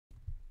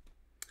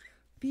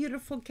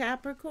Beautiful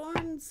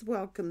Capricorns,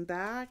 welcome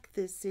back.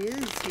 This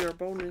is your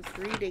bonus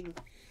reading.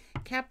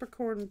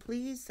 Capricorn,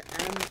 please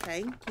and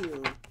thank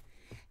you.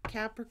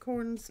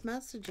 Capricorn's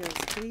messages,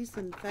 please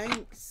and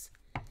thanks.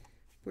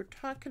 We're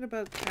talking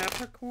about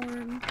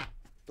Capricorn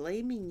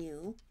blaming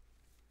you.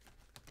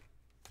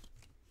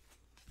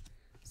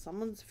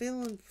 Someone's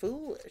feeling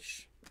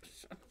foolish.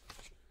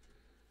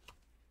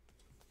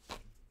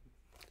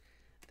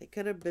 They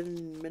could have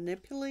been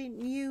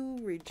manipulating you,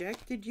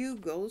 rejected you,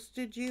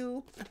 ghosted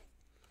you.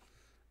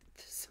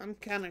 Some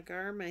kind of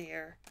karma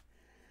here.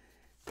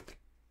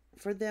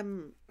 For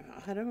them,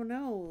 I don't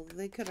know,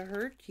 they could have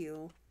hurt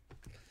you.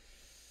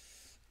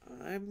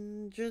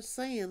 I'm just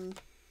saying.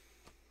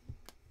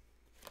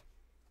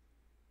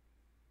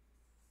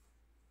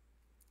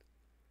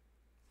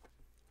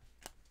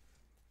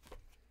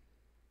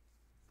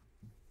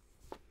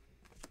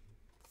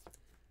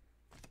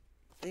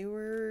 They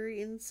were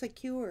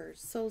insecure,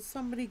 so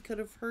somebody could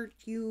have hurt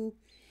you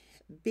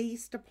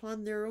based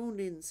upon their own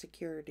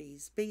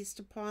insecurities, based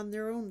upon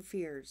their own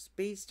fears,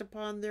 based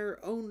upon their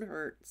own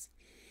hurts.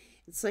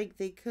 It's like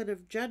they could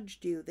have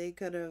judged you, they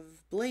could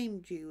have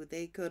blamed you,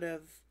 they could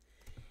have...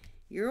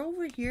 You're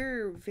over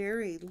here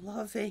very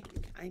loving.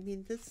 I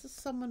mean, this is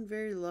someone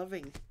very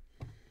loving.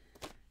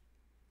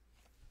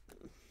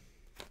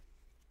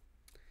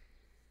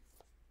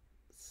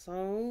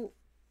 So...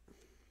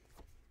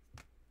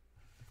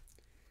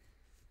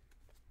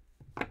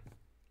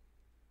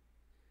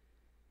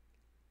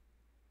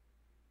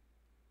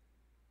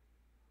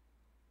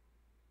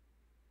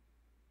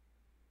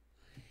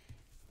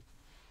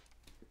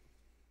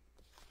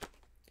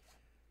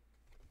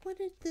 what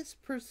did this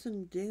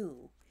person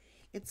do?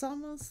 It's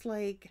almost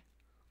like,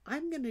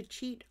 I'm going to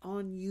cheat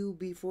on you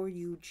before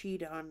you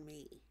cheat on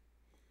me.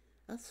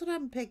 That's what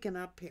I'm picking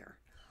up here.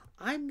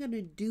 I'm going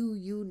to do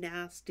you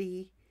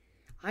nasty.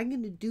 I'm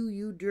going to do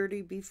you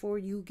dirty before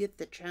you get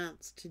the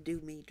chance to do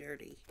me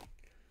dirty.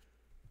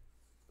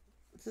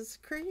 This is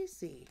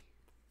crazy.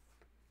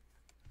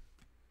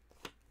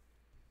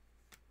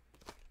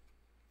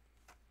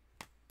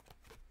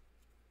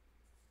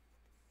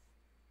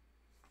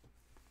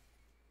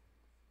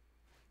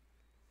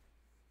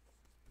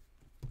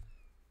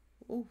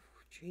 Oh,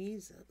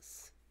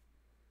 Jesus.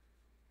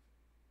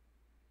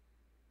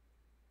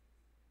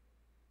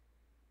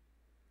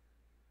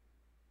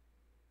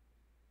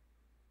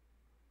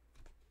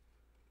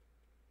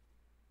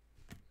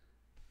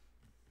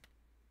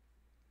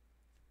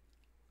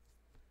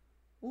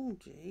 Oh,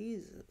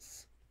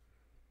 Jesus.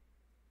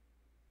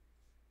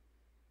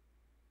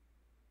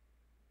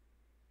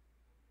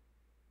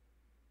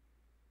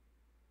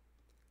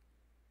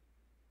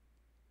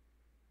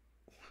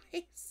 Why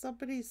is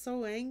somebody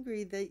so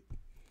angry that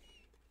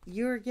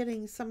you're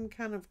getting some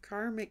kind of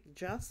karmic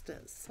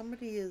justice?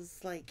 Somebody is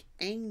like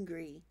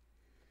angry.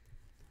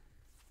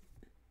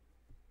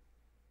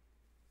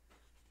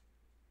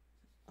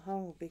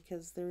 Oh,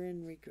 because they're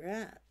in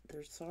regret.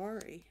 They're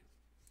sorry.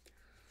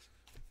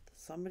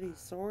 Somebody's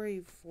sorry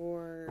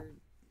for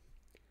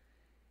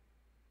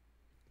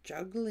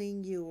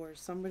juggling you, or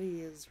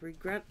somebody is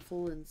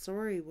regretful and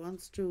sorry,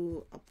 wants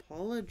to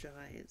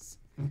apologize.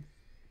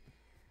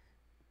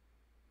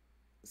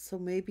 So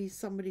maybe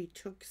somebody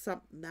took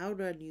something out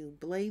on you,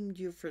 blamed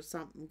you for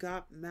something,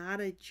 got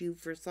mad at you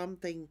for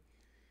something,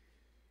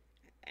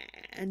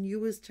 and you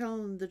was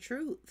telling the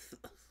truth.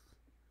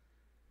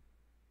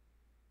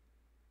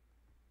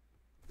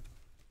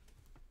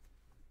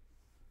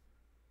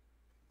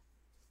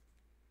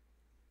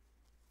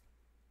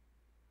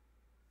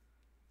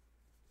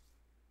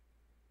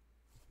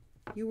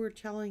 You were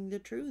telling the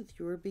truth.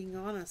 You were being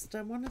honest.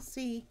 I want to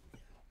see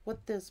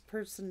what this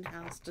person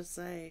has to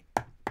say.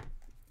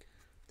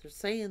 They're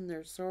saying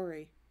they're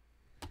sorry.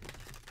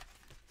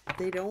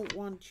 They don't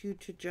want you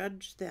to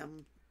judge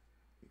them.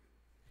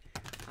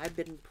 I've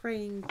been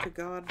praying to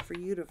God for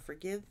you to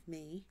forgive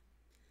me.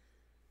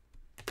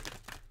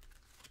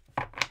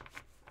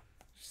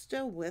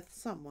 Still with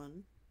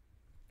someone.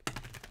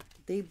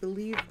 They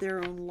believe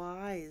their own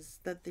lies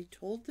that they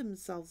told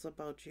themselves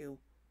about you.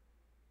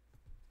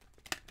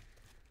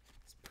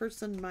 This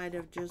person might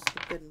have just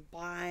been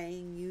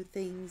buying you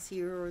things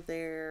here or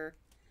there.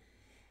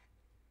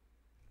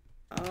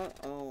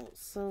 Uh-oh,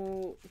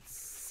 so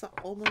it's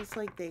almost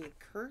like they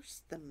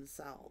cursed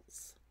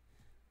themselves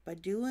by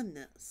doing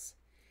this.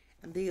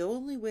 And the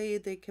only way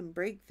they can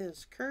break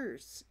this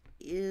curse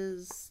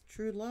is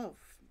true love.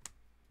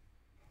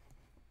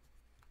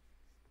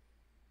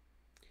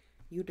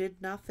 You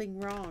did nothing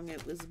wrong,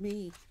 it was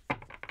me.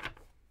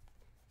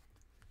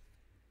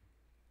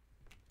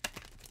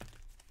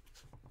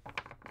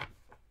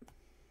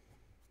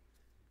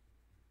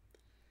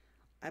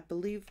 I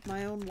believed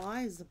my own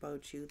lies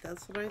about you.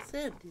 That's what I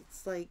said.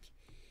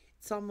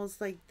 It's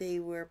almost like they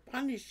were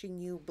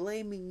punishing you,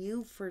 blaming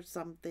you for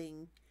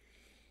something,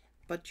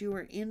 but you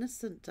were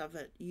innocent of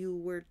it. You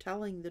were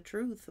telling the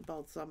truth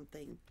about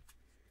something.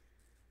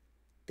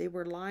 They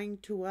were lying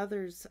to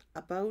others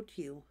about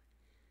you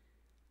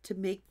to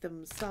make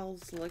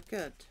themselves look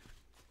good.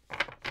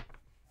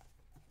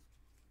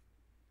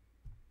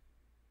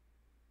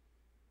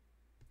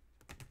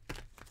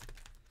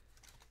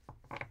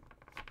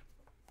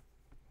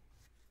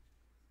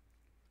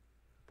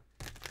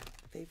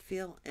 They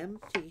feel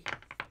empty.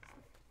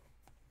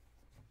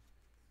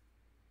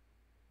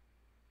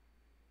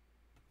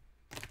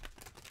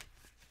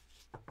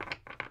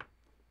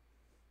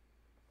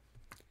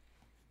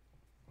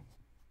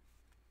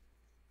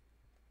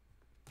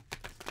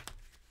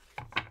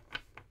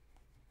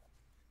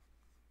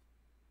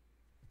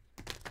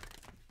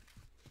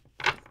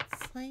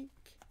 It's like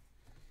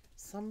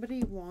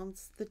somebody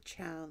wants the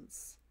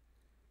chance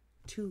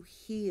to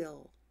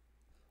heal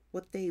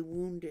what they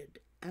wounded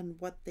and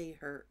what they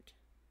hurt.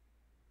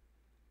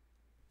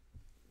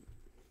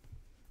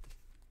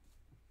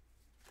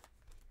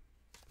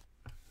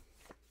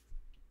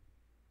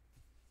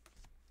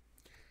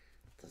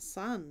 The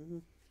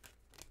Sun.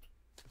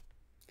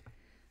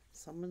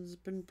 Someone's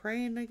been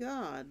praying to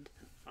God.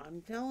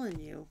 I'm telling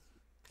you.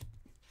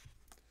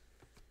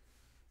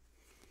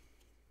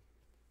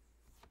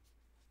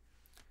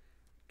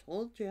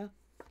 Told you.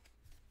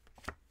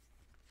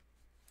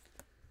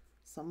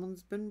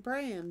 Someone's been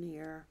praying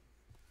here.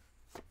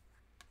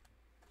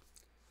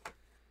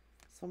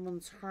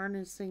 Someone's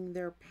harnessing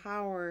their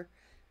power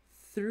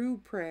through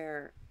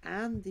prayer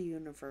and the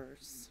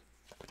universe.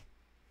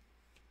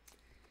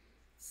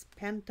 It's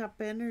pent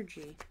up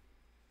energy.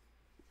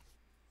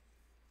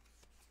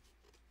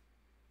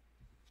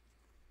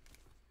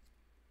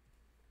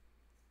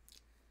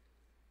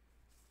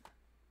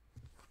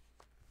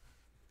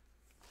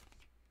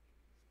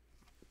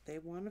 They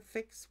want to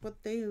fix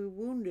what they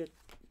wounded.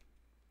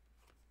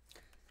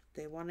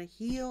 They want to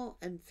heal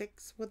and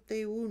fix what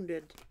they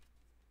wounded.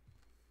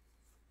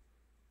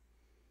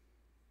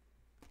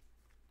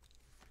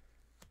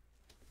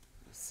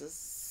 This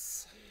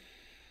is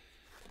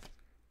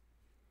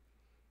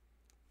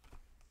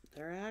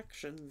their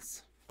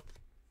actions.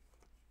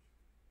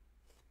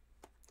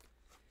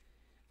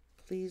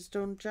 Please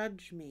don't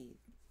judge me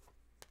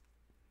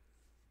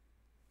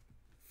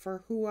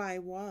for who I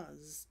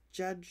was.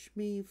 Judge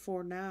me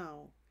for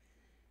now.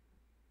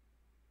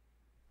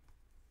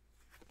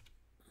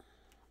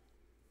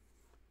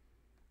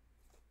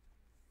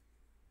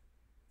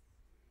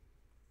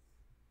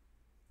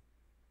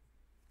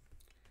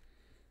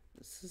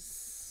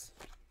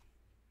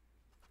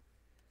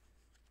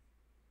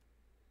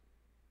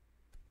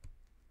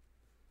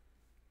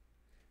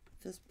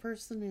 This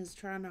person is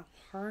trying to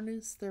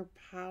harness their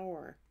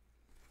power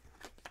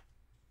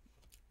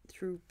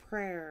through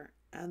prayer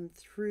and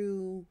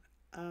through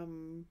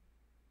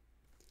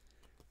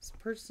this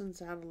person's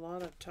had a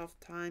lot of tough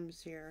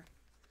times here.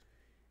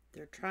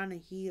 They're trying to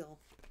heal.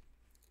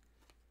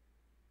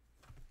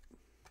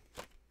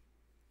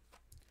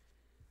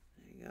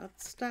 They got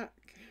stuck.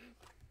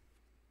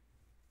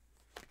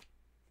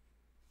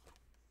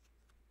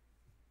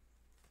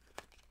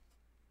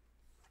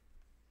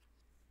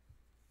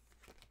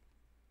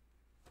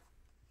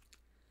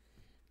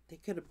 They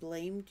could have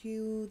blamed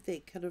you. They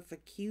could have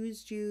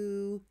accused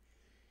you.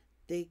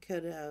 They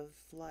could have,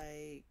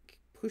 like,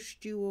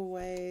 pushed you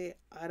away.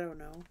 I don't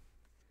know.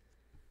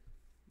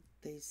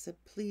 They said,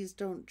 please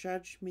don't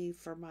judge me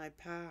for my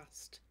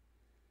past.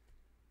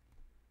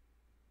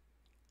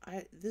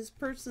 This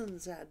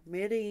person's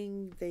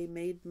admitting they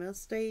made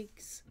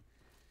mistakes,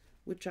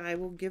 which I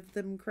will give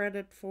them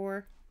credit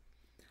for.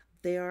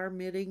 They are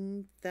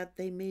admitting that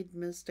they made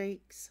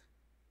mistakes.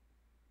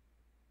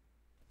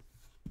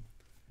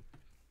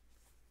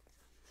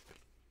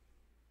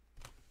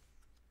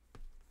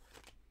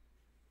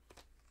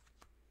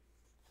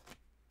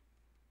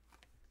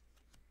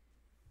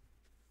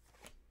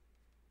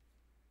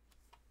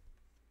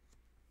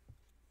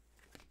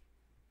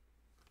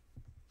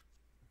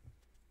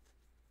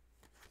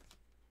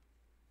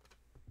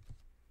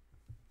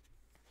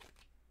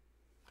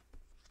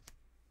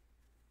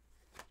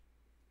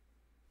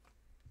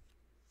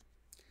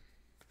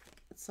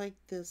 It's like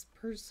this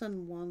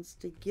person wants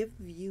to give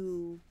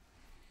you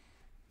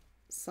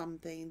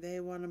something. They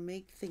want to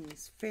make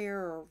things fair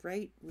or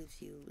right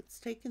with you. It's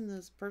taken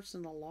this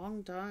person a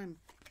long time.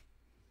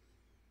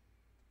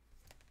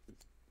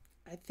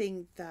 I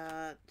think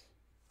that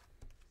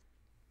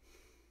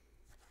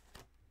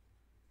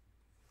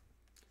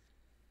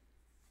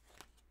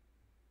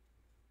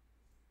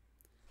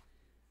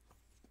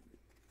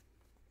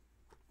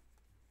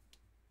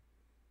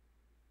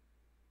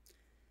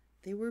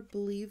they were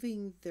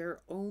believing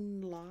their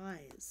own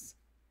lies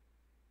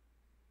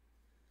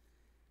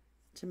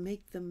to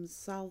make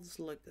themselves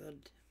look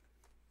good.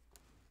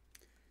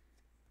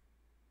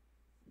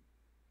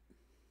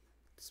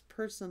 This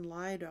person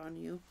lied on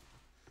you,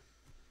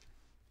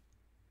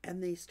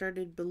 and they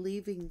started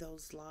believing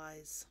those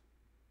lies.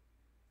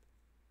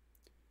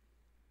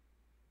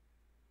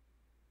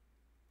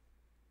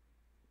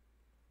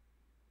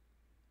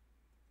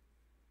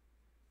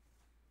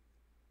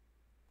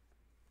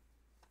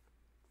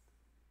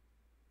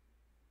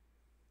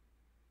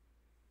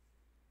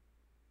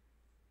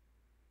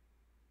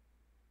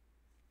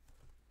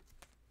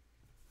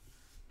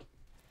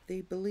 They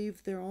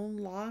believed their own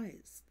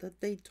lies that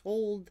they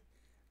told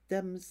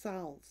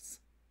themselves.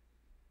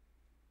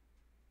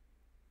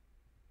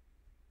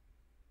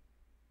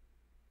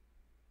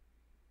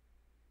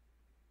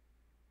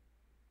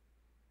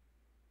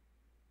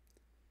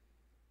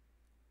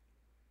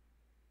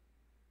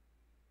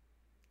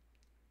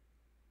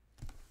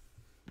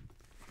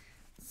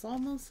 It's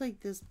almost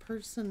like this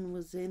person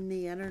was in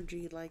the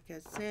energy, like I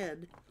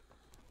said,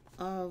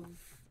 of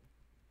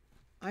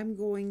I'm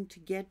going to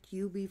get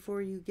you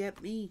before you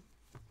get me.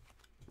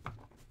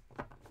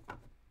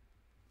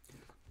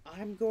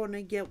 I'm going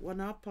to get one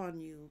up on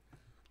you.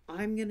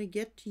 I'm going to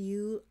get to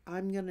you.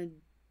 I'm going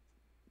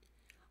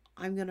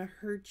to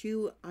hurt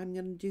you. I'm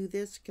going to do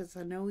this because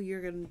I know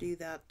you're going to do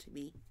that to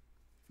me.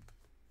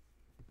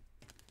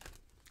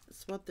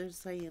 That's what they're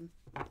saying.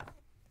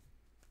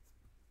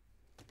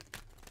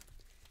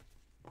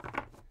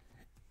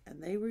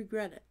 And they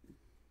regret it.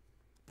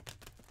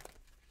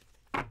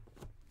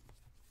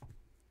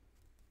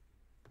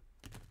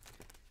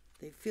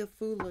 They feel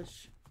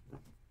foolish.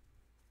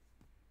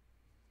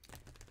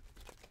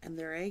 And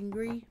they're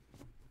angry.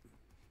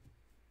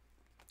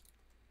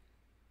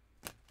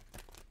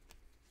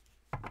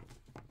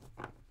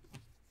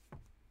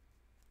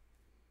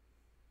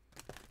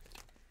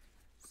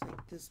 It's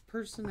like this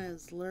person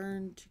has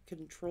learned to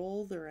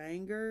control their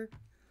anger,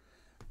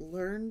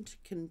 learned to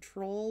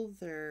control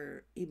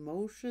their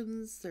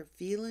emotions, their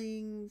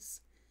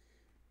feelings.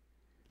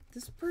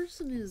 This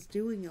person is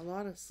doing a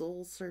lot of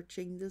soul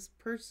searching. This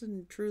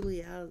person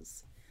truly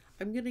has.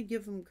 I'm going to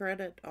give them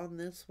credit on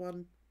this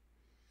one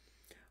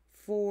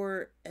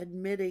for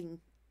admitting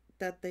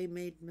that they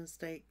made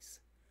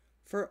mistakes,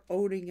 for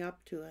owning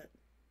up to it,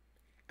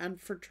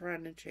 and for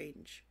trying to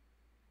change.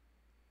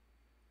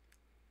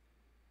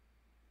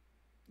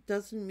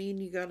 Doesn't mean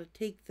you got to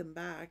take them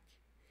back.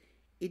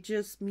 It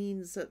just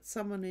means that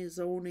someone is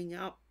owning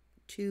up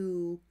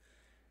to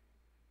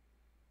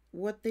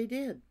what they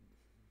did.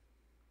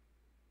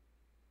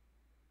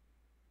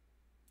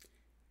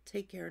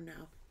 Take care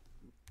now.